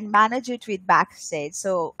organize, you can manage it with Backstage.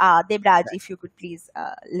 So Debraj, if you could please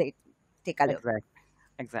take a look. Exactly.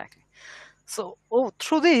 Exactly. So,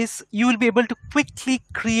 through this, you will be able to quickly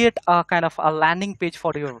create a kind of a landing page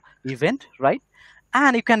for your event, right?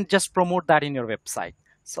 And you can just promote that in your website.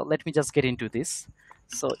 So let me just get into this.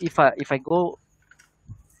 So if I go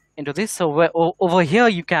into this, so over here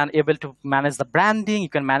you can able to manage the branding, you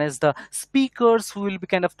can manage the speakers who will be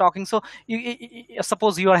kind of talking. So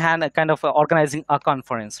suppose you are kind of organizing a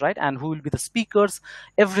conference, right, and who will be the speakers,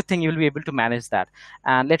 everything you will be able to manage that.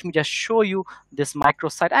 And let me just show you this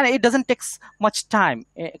microsite, and it doesn't take much time.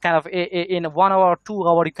 Kind of in 1 hour or 2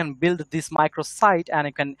 hour you can build this microsite, and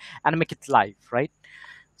you can and make it live, right?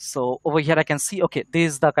 So over here I can see, okay,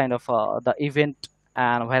 this is the kind of the event,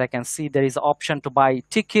 and where I can see there is option to buy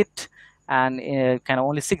ticket, and kind of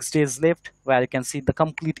only 6 days left, where you can see the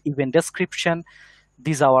complete event description.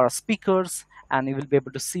 These are our speakers, and you will be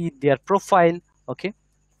able to see their profile, okay,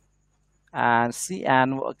 and see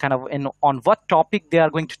and kind of on what topic they are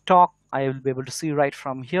going to talk. I will be able to see right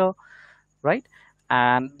from here, right?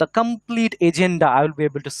 And the complete agenda I will be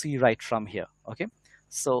able to see right from here, okay?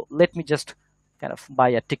 So let me just kind of buy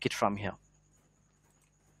a ticket from here,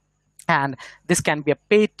 and this can be a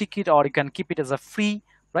paid ticket or you can keep it as a free,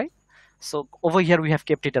 right? So over here we have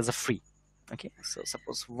kept it as a free. Okay, so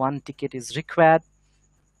suppose one ticket is required,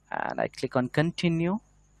 and I click on continue,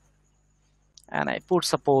 and I put,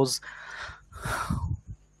 suppose,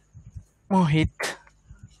 Mohit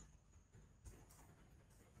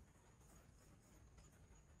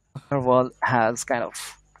Agarwal has kind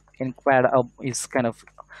of inquired, is kind of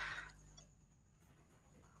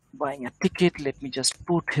buying a ticket. Let me just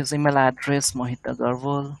put his email address, Mohit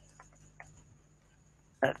Agarwal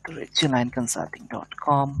at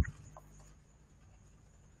GoldenLionConsulting.com,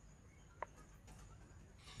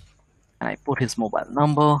 and I put his mobile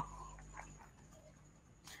number.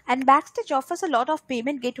 And Backstage offers a lot of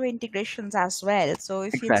payment gateway integrations as well. So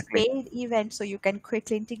if it's Exactly, paid event, so you can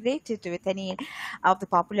quickly integrate it with any of the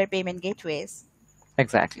popular payment gateways.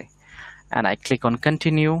 exactly. And I click on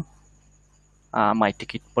continue. My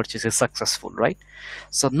ticket purchase is successful, right?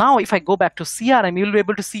 So now if I go back to CRM, you'll be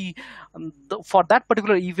able to see for that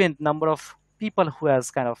particular event number of people who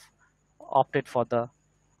has kind of opted for the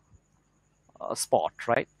spot,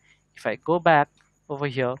 right? If I go back over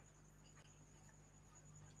here,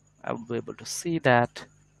 I will be able to see that.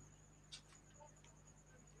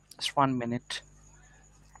 Just 1 minute.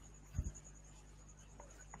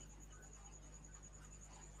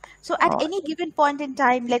 So at Uh, any given point in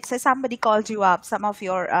time, let's say somebody called you up, some of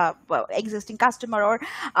your existing customer, or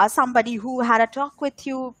somebody who had a talk with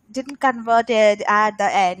you didn't convert it at the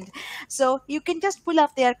end. So you can just pull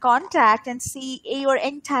up their contact and see your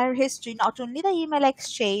entire history, not only the email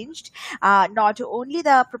exchanged, not only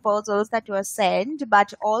the proposals that were sent,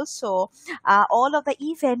 but also all of the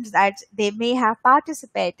events that they may have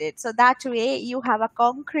participated. So that way you have a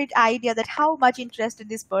concrete idea that how much interested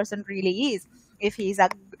this person really is. If he's a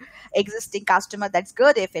existing customer, that's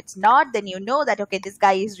good. If it's not, then you know that okay, this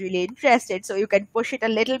guy is really interested, so you can push it a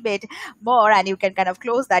little bit more and you can kind of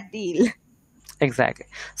close that deal. exactly.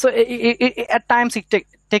 So at times it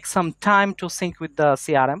takes some time to sync with the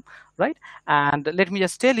CRM, right? And let me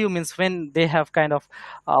just tell you, means when they have kind of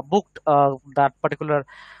booked that particular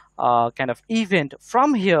kind of event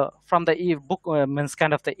from here, from the book, means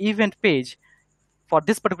kind of the event page for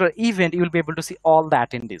this particular event, you will be able to see all the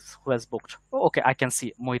attendees who has booked. Oh, okay, I can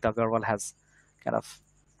see Mohit Agarwal has kind of,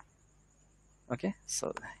 okay,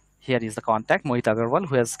 so here is the contact Mohit Agarwal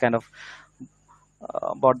who has kind of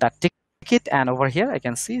bought that ticket, and over here I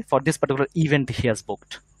can see for this particular event he has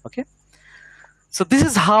booked. Okay, so this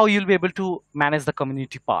is how you'll be able to manage the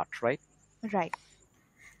community part, right? Right.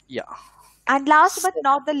 Yeah. And last but So,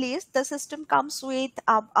 not the least, the system comes with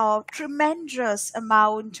a tremendous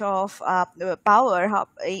amount of power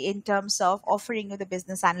in terms of offering you the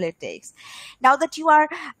business analytics. Now that you are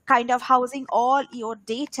kind of housing all your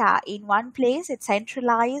data in one place, it's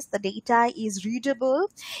centralized, the data is readable.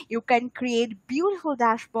 You can create beautiful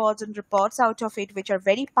dashboards and reports out of it, which are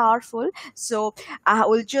very powerful. So I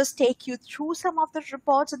will just take you through some of the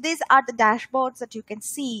reports. So these are the dashboards that you can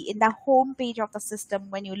see in the home page of the system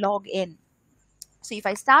when you log in. So if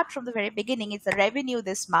I start from the very beginning, it's the revenue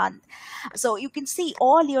this month. So you can see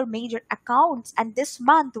all your major accounts, and this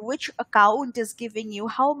month, which account is giving you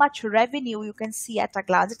how much revenue, you can see at a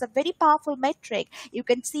glance. It's a very powerful metric. You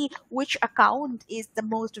can see which account is the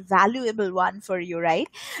most valuable one for you, right?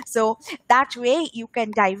 So that way you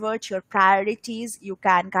can divert your priorities. You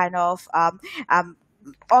can kind of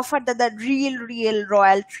offer the real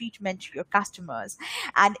royal treatment to your customers.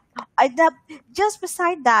 And just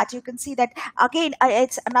beside that, you can see that again,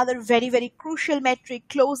 it's another very crucial metric,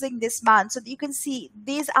 closing this month. So you can see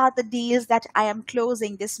these are the deals that I am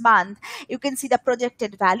closing this month. You can see the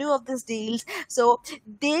projected value of these deals. So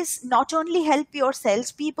this not only help your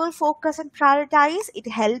salespeople focus and prioritize, it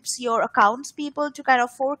helps your accounts people to kind of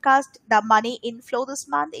forecast the money inflow this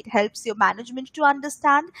month. It helps your management to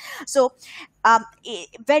understand. So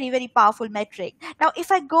very powerful metric. Now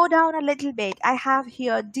if I go down a little bit, I have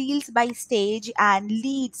here deals by stage and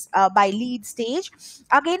leads by lead stage.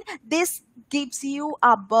 Again, this gives you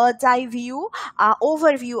a bird's eye view,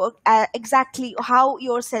 overview of exactly how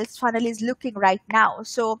your sales funnel is looking right now.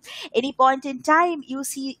 So any point in time you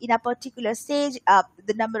see in a particular stage,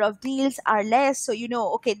 the number of deals are less, so you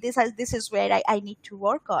know, okay, this is where I need to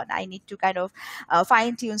work on. I need to kind of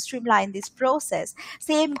fine tune, streamline this process.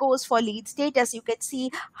 Same goes for lead status. You can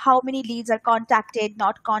see how many leads are contacted,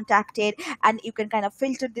 not contacted, and you can kind of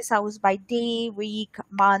filter this out by day, week,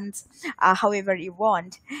 months, however you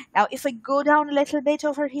want. Now, if I go down a little bit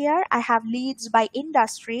over here, I have leads by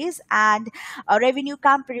industries and revenue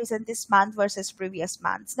comparison this month versus previous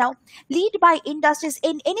months. Now, lead by industries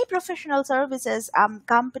in any professional services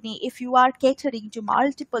company, if you are catering to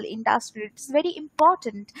multiple industries, it's very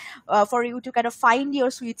important for you to kind of find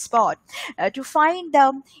your sweet spot, to find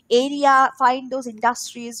the area, find those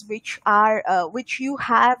industries which you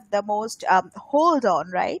have the most hold on,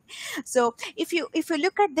 right? So if you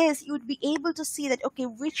look at this, you would be able to see that okay,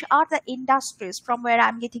 which are the industries from where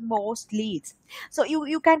I'm getting most leads. So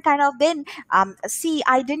you can kind of then see,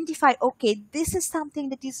 identify, okay, this is something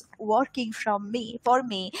that is working for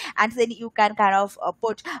me, and then you can kind of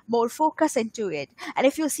put more focus into it. And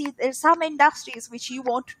if you see there's some industries which you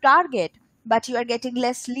want to target, but you are getting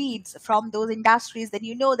less leads from those industries, then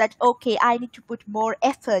you know that okay, I need to put more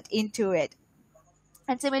effort into it.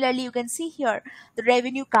 And similarly, you can see here the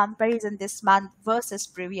revenue comparison this month versus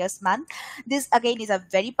previous month. This again is a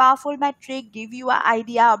very powerful metric, give you an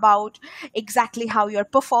idea about exactly how you're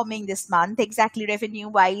performing this month, exactly revenue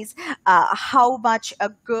wise, how much a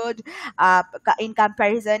good in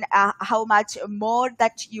comparison, how much more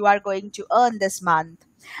that you are going to earn this month.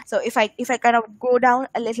 So if I kind of go down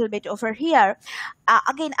a little bit over here,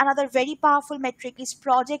 again, another very powerful metric is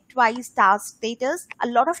project wise task status. A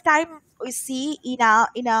lot of time we see in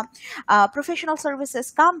a professional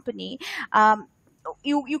services company,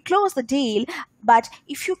 you close the deal, but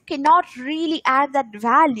if you cannot really add that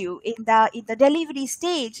value in the delivery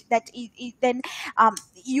stage, then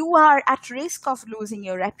you are at risk of losing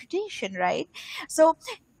your reputation, right? So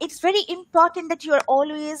it's very important that you're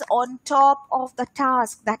always on top of the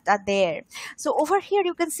tasks that are there. So over here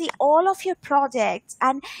you can see all of your projects,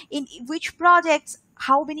 and in which projects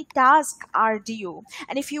how many tasks are due.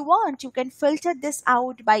 And if you want, you can filter this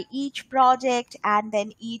out by each project, and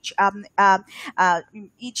then uh,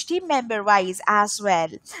 each team member wise as well.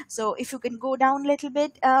 So if you can go down a little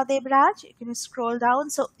bit, Debraj, you can scroll down.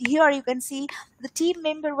 So here you can see the team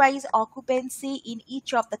member wise occupancy in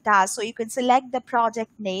each of the tasks. So you can select the project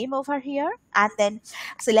name over here, and then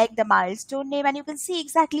select the milestone name, and you can see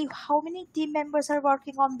exactly how many team members are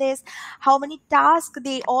working on this, how many tasks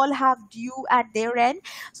they all have due at their end.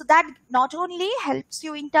 So that not only helps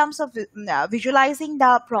you in terms of visualizing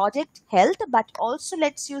the project health, but also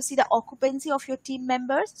lets you see the occupancy of your team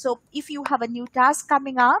members. So if you have a new task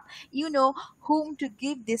coming up, you know whom to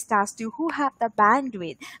give this task to, who have the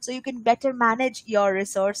bandwidth, so you can better manage your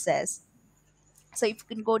resources. So if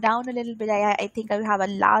you can go down a little bit, I think I have a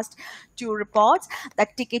last two reports: the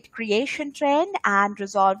ticket creation trend and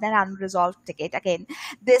resolved and unresolved ticket. Again,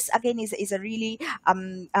 this again is a really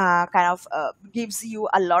kind of gives you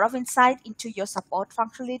a lot of insight into your support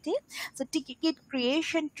functionality. So ticket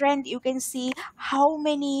creation trend, you can see how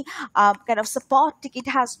many kind of support ticket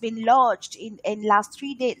has been lodged in last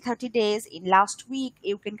 3 days, 30 days, in last week.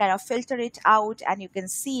 You can kind of filter it out, and you can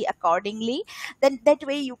see accordingly. Then that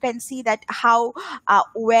way you can see that how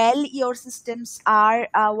well your systems are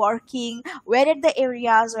working, where are the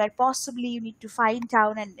areas where possibly you need to fine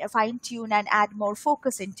tune and add more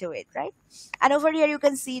focus into it, right? And over here you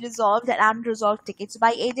can see resolved and unresolved tickets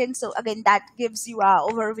by agents. So again, that gives you a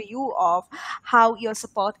overview of how your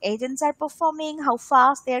support agents are performing, how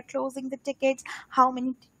fast they are closing the tickets, how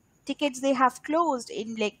many tickets they have closed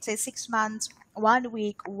in, like, say, 6 months, 1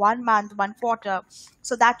 week, 1 month, 1 quarter.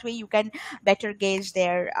 So that way you can better gauge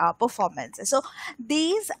their performance. So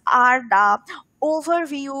these are the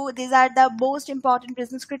overview, these are the most important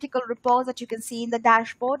business critical reports that you can see in the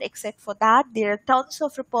dashboard. Except for that, there are tons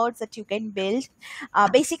of reports that you can build.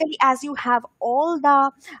 Basically, as you have all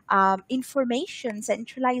the information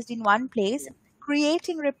centralized in one place,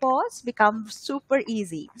 creating reports becomes super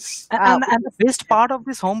easy. With And the best part of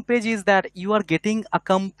this homepage is that you are getting a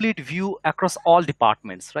complete view across all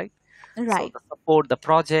departments, right? So right. the support, the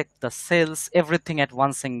project, the sales, everything at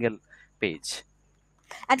one single page.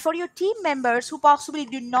 And for your team members who possibly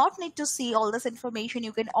do not need to see all this information,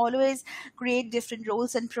 you can always create different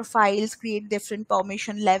roles and profiles, create different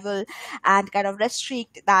permission level, and kind of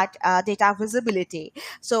restrict that data visibility.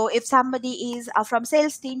 So if somebody is from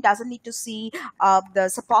sales team doesn't need to see the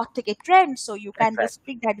support ticket trend, so you can Exactly.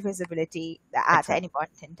 restrict that visibility at any Exactly.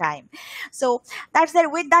 point in time. So that's there.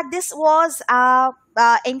 With that, this was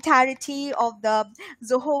entirety of the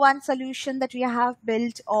Zoho One solution that we have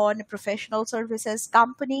built on professional services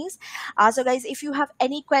companies. So, guys, if you have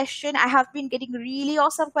any question, I have been getting really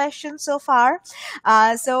awesome questions so far.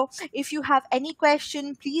 So, if you have any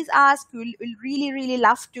question, please ask. We'll really, really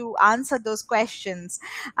love to answer those questions.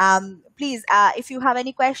 Please, if you have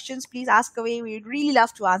any questions, please ask away. We'd really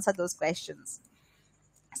love to answer those questions.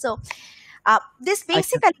 So, this I can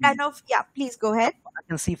basically see kind of, yeah, please go ahead. I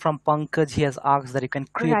can see from Pankaj, he has asked that you can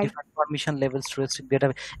create Right. different permission levels to restrict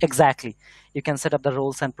data. Exactly. You can set up the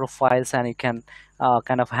roles and profiles, and you can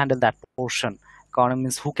kind of handle that portion. Economy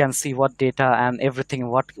means who can see what data and everything,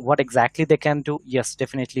 what exactly they can do. Yes,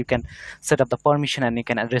 definitely you can set up the permission and you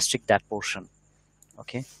can restrict that portion.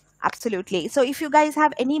 Okay. Absolutely. So if you guys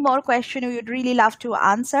have any more question, we would really love to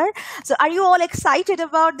answer. So are you all excited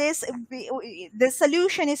about this? The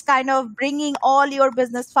solution is kind of bringing all your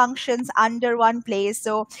business functions under one place.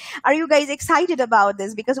 So are you guys excited about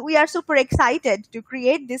this? Because we are super excited to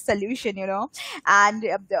create this solution, and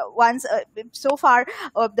once so far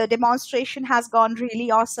the demonstration has gone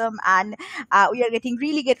really awesome, and we are getting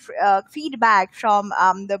really good feedback from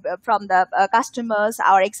the customers,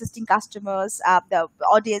 our existing customers, the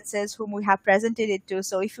audiences whom we have presented it to.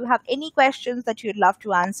 So if you have any questions that you'd love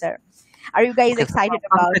to answer, are you guys Okay, so excited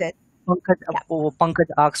about it? Yeah. Pankaj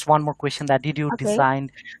asked one more question, that Okay. did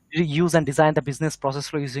you use and design the business process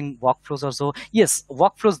flow using workflows or so? Yes,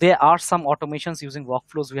 workflows, there are some automations using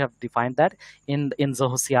workflows. We have defined that in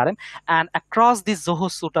Zoho CRM. And across this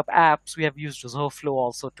Zoho suite of apps, we have used Zoho Flow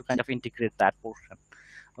also to kind of integrate that portion.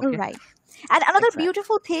 All Okay. right. And another Exactly.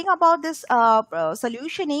 beautiful thing about this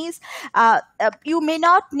solution is you may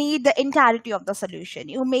not need the entirety of the solution.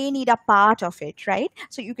 You may need a part of it, right?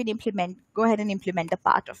 So you can go ahead and implement a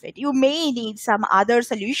part of it. You may need some other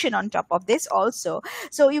solution on top of this also.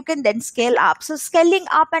 So you can then scale up. So scaling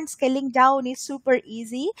up and scaling down is super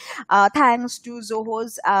easy, thanks to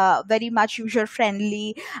Zoho's very much user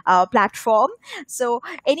friendly platform. So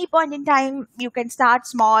any point in time, you can start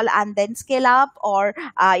small and then scale up, or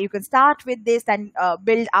you can start with this and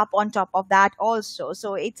build up on top of that also.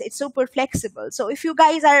 So it's super flexible. So if you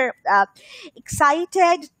guys are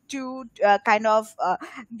excited to kind of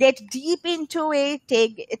get deep into it,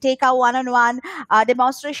 take a one-on-one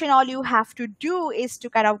demonstration, all you have to do is to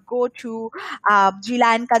kind of go to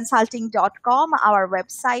glionconsulting.com, our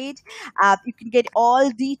website. You can get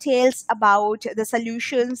all details about the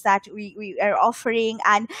solutions that we are offering,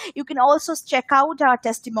 and you can also check out our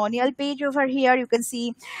testimonial page over here. You can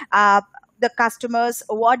see the customers,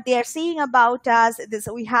 what they are saying about us. This,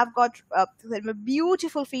 we have got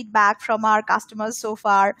beautiful feedback from our customers so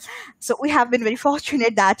far. So we have been very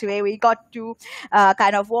fortunate that way. We got to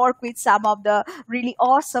kind of work with some of the really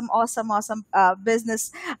awesome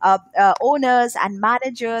business owners and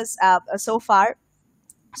managers so far.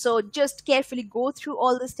 So just carefully go through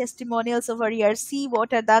all these testimonials over here, see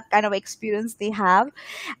what are the kind of experience they have.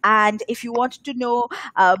 And if you want to know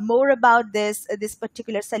more about this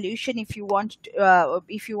particular solution, if you want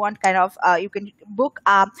kind of you can book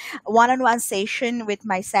a one-on-one session with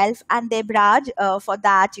myself and Debraj. For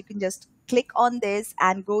that, you can just click on this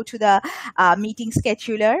and go to the meeting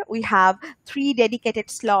scheduler. We have 3 dedicated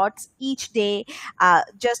slots each day,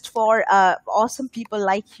 just for awesome people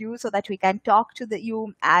like you, so that we can talk to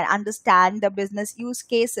you and understand the business use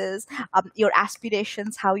cases, your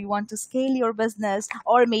aspirations, how you want to scale your business,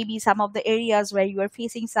 or maybe some of the areas where you are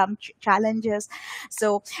facing some challenges.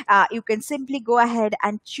 So you can simply go ahead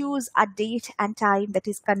and choose a date and time that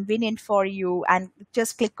is convenient for you, and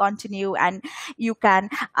just click continue, and you can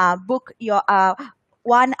book your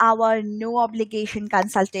 1 hour no obligation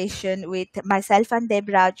consultation with myself and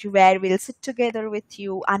Debraj, where we'll sit together with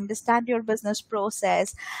you, understand your business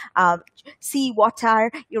process, um, see what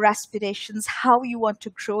are your aspirations, how you want to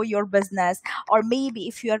grow your business, or maybe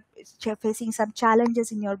if you are facing some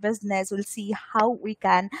challenges in your business, we'll see how we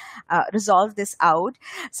can resolve this out.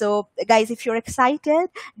 So guys, if you're excited,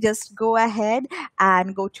 just go ahead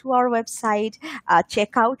and go to our website,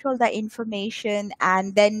 check out all the information,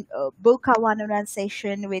 and then book a one-on-one session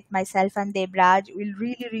with myself and Debraj. We'll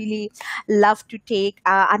really love to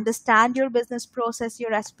understand your business process,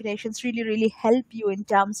 your aspirations, really help you in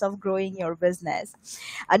terms of growing your business.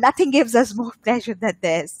 Nothing gives us more pleasure than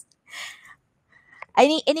this.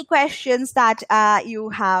 Any questions that you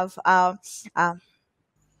have? Uh,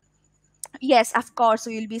 yes, of course.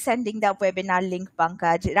 We will be sending the webinar link,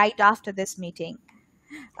 Pankaj, right after this meeting.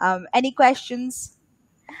 Any questions?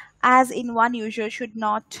 As in, one user should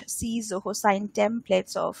not see Zoho sign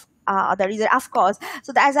templates of other user, of course.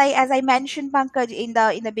 So as I mentioned, Pankaj, in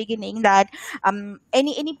the beginning, that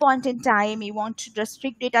any point in time you want to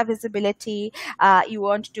restrict data visibility, you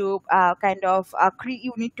want to kind of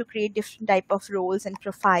you need to create different type of roles and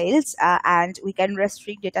profiles, and we can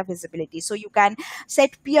restrict data visibility. So you can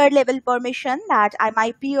set peer level permission that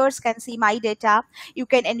my peers can see my data. You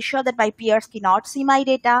can ensure that my peers cannot see my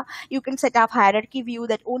data. You can set up hierarchy view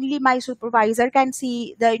that only my supervisor can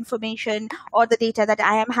see the information or the data that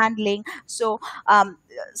I am handling. So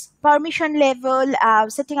permission level,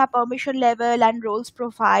 setting up permission level and roles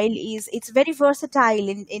profile, it's very versatile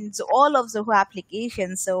in all of Zoho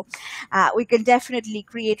applications. So we can definitely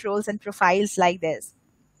create roles and profiles like this.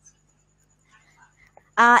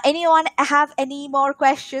 Anyone have any more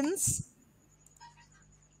questions?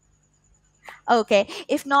 Okay.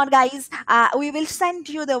 If not, guys, we will send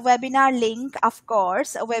you the webinar link, of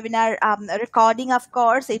course, a webinar recording, of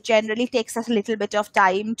course. It generally takes us a little bit of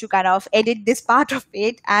time to kind of edit this part of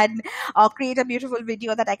it and create a beautiful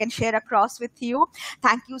video that I can share across with you.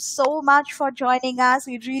 Thank you so much for joining us.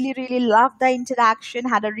 We really loved the interaction,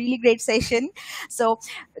 had a really great session. So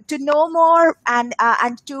to know more and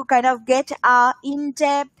to kind of get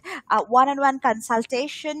in-depth one-on-one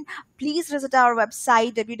consultation, please visit our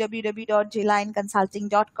website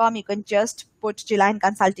www.glionconsulting.com. You can just put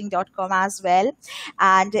glionconsulting.com as well.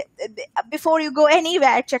 And before you go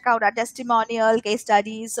anywhere, check out our testimonial case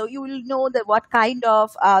studies, so you will know that what kind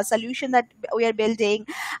of solution that we are building,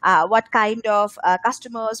 what kind of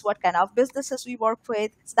customers, what kind of businesses we work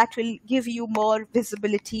with. So that will give you more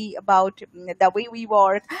visibility about the way we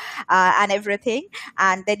work and everything.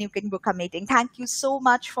 And then you can book a meeting. Thank you so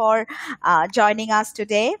much for joining us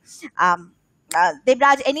today. Um,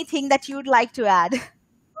 Debraj, anything that you'd like to add?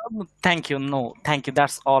 Thank you. No, thank you.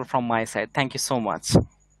 That's all from my side. Thank you so much.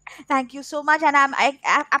 Thank you so much, and I'm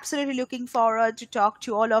absolutely looking forward to talk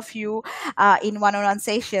to all of you in one-on-one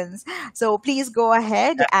sessions. So please go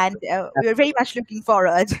ahead, and we're very much looking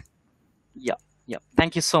forward. Yeah, yeah.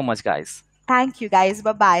 Thank you so much, guys. Thank you, guys.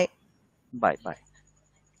 Bye bye. Bye, bye.